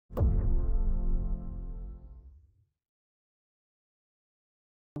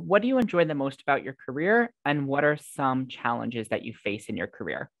What do you enjoy the most about your career, and what are some challenges that you face in your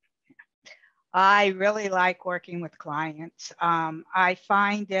career? I really like working with clients. I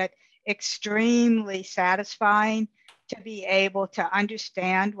find it extremely satisfying to be able to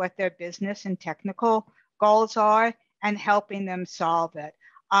understand what their business and technical goals are and helping them solve it.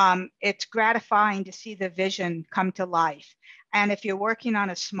 It's gratifying to see the vision come to life. And if you're working on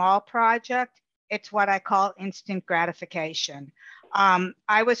a small project, it's what I call instant gratification.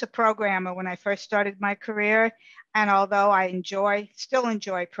 I was a programmer when I first started my career, and although still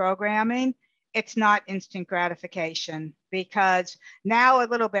enjoy programming, it's not instant gratification because now a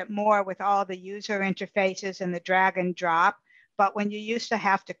little bit more with all the user interfaces and the drag and drop. But when you used to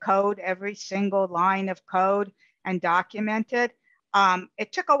have to code every single line of code and document it,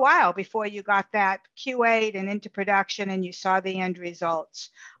 it took a while before you got that QA'd and into production and you saw the end results.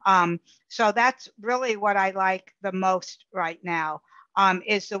 So that's really what I like the most right now,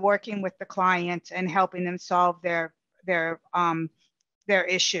 is the working with the clients and helping them solve their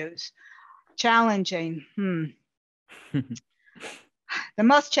issues. Challenging. The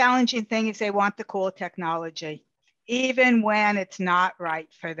most challenging thing is they want the cool technology, even when it's not right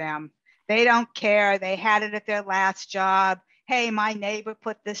for them. They don't care. They had it at their last job. Hey, my neighbor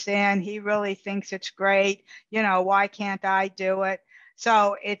put this in. He really thinks it's great. Why can't I do it?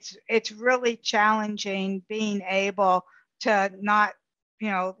 So it's really challenging being able to not,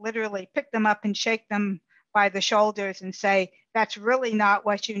 literally pick them up and shake them by the shoulders and say, that's really not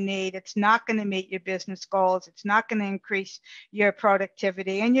what you need. It's not going to meet your business goals. It's not going to increase your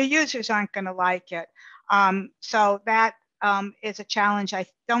productivity, and your users aren't going to like it. So that is a challenge I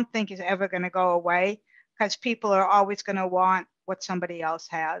don't think is ever going to go away because people are always going to want what somebody else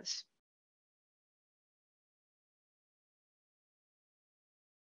has.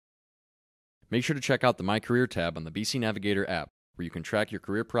 Make sure to check out the My Career tab on the BC Navigator app, where you can track your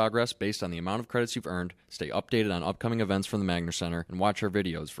career progress based on the amount of credits you've earned, stay updated on upcoming events from the Magner Center, and watch our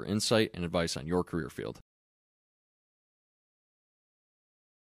videos for insight and advice on your career field.